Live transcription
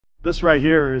This right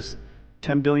here is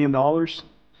 $10 billion. The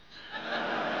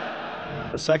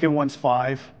second one's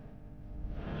 5.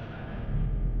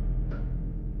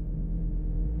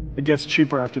 It gets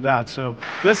cheaper after that. So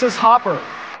this is Hopper.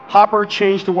 Hopper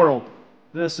changed the world.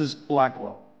 This is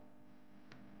Blackwell.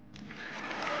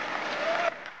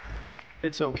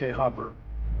 It's okay, Hopper.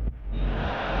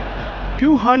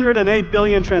 208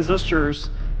 billion transistors.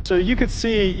 So you could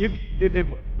see,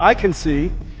 I can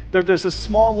see, that there's a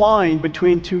small line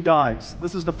between two dies.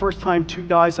 This is the first time two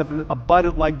dies have been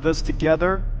abutted like this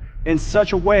together in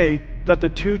such a way that the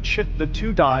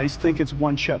two dies think it's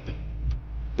one chip.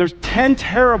 There's 10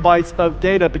 terabytes of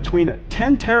data between it,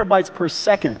 10 terabytes per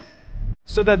second.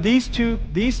 So that these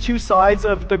two sides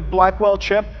of the Blackwell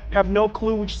chip have no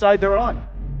clue which side they're on.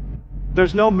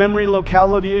 There's no memory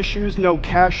locality issues, no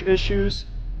cache issues.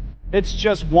 It's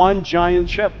just one giant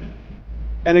chip.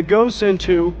 And it goes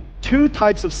into two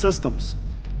types of systems.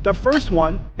 The first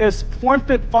one is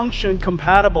form-fit function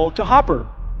compatible to Hopper.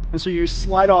 And so you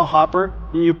slide on Hopper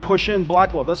and you push in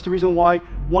Blackwell. That's the reason why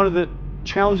one of the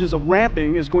challenges of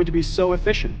ramping is going to be so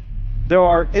efficient. There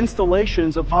are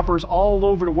installations of Hoppers all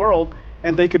over the world,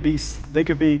 and they could be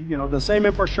the same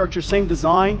infrastructure, same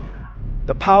design,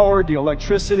 the power, the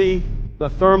electricity, the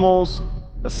thermals,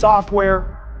 the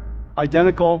software,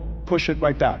 identical, push it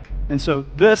right back. And so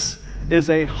this is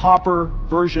a Hopper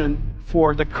version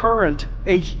for the current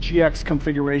HGX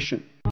configuration.